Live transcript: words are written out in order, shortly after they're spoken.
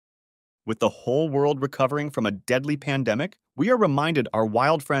With the whole world recovering from a deadly pandemic, we are reminded our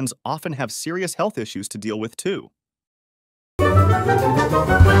wild friends often have serious health issues to deal with too.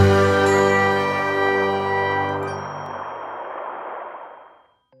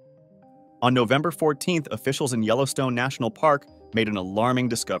 On November 14th, officials in Yellowstone National Park made an alarming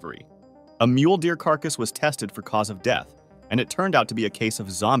discovery. A mule deer carcass was tested for cause of death, and it turned out to be a case of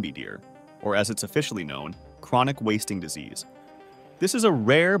zombie deer, or as it's officially known, chronic wasting disease. This is a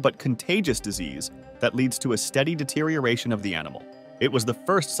rare but contagious disease that leads to a steady deterioration of the animal. It was the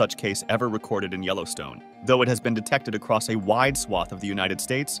first such case ever recorded in Yellowstone, though it has been detected across a wide swath of the United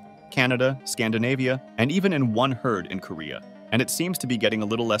States, Canada, Scandinavia, and even in one herd in Korea, and it seems to be getting a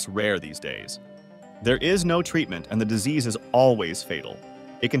little less rare these days. There is no treatment, and the disease is always fatal.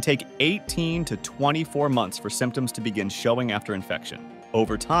 It can take 18 to 24 months for symptoms to begin showing after infection.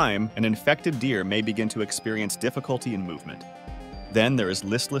 Over time, an infected deer may begin to experience difficulty in movement. Then there is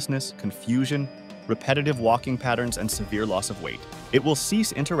listlessness, confusion, repetitive walking patterns, and severe loss of weight. It will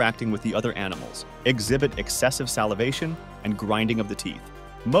cease interacting with the other animals, exhibit excessive salivation, and grinding of the teeth.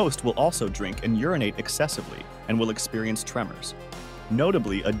 Most will also drink and urinate excessively and will experience tremors.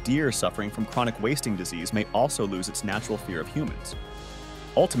 Notably, a deer suffering from chronic wasting disease may also lose its natural fear of humans.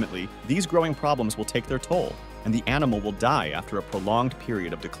 Ultimately, these growing problems will take their toll, and the animal will die after a prolonged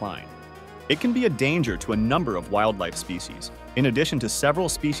period of decline. It can be a danger to a number of wildlife species. In addition to several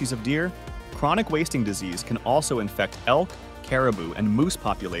species of deer, chronic wasting disease can also infect elk, caribou, and moose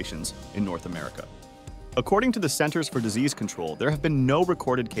populations in North America. According to the Centers for Disease Control, there have been no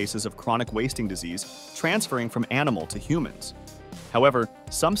recorded cases of chronic wasting disease transferring from animal to humans. However,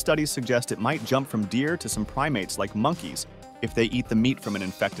 some studies suggest it might jump from deer to some primates like monkeys if they eat the meat from an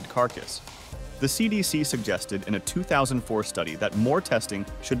infected carcass. The CDC suggested in a 2004 study that more testing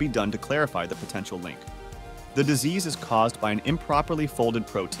should be done to clarify the potential link. The disease is caused by an improperly folded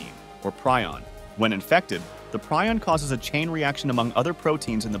protein, or prion. When infected, the prion causes a chain reaction among other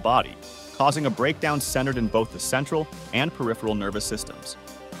proteins in the body, causing a breakdown centered in both the central and peripheral nervous systems.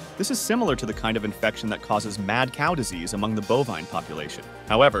 This is similar to the kind of infection that causes mad cow disease among the bovine population.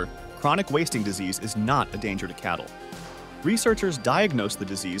 However, chronic wasting disease is not a danger to cattle. Researchers diagnose the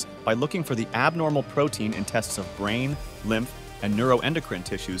disease by looking for the abnormal protein in tests of brain, lymph, and neuroendocrine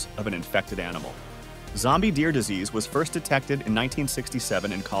tissues of an infected animal. Zombie deer disease was first detected in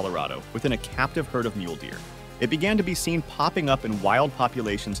 1967 in Colorado within a captive herd of mule deer. It began to be seen popping up in wild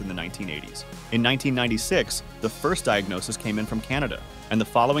populations in the 1980s. In 1996, the first diagnosis came in from Canada, and the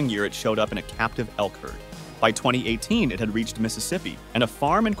following year it showed up in a captive elk herd. By 2018, it had reached Mississippi, and a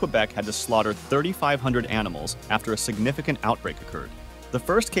farm in Quebec had to slaughter 3,500 animals after a significant outbreak occurred. The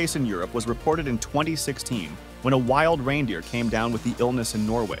first case in Europe was reported in 2016 when a wild reindeer came down with the illness in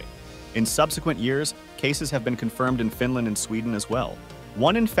Norway. In subsequent years, cases have been confirmed in Finland and Sweden as well.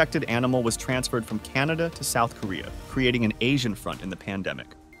 One infected animal was transferred from Canada to South Korea, creating an Asian front in the pandemic.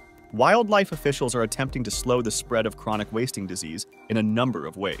 Wildlife officials are attempting to slow the spread of chronic wasting disease in a number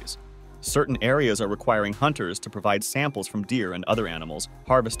of ways. Certain areas are requiring hunters to provide samples from deer and other animals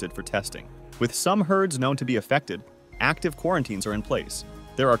harvested for testing. With some herds known to be affected, active quarantines are in place.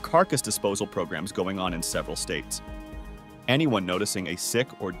 There are carcass disposal programs going on in several states. Anyone noticing a sick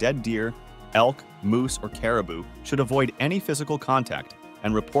or dead deer, elk, moose, or caribou should avoid any physical contact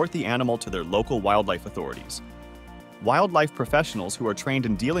and report the animal to their local wildlife authorities. Wildlife professionals who are trained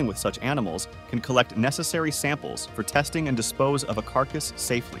in dealing with such animals can collect necessary samples for testing and dispose of a carcass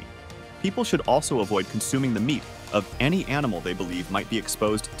safely. People should also avoid consuming the meat of any animal they believe might be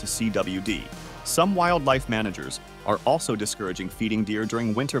exposed to CWD. Some wildlife managers are also discouraging feeding deer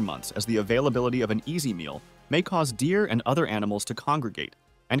during winter months, as the availability of an easy meal may cause deer and other animals to congregate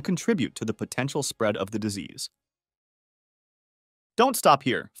and contribute to the potential spread of the disease. Don't stop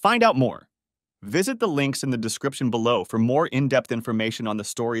here. Find out more. Visit the links in the description below for more in-depth information on the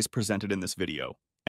stories presented in this video.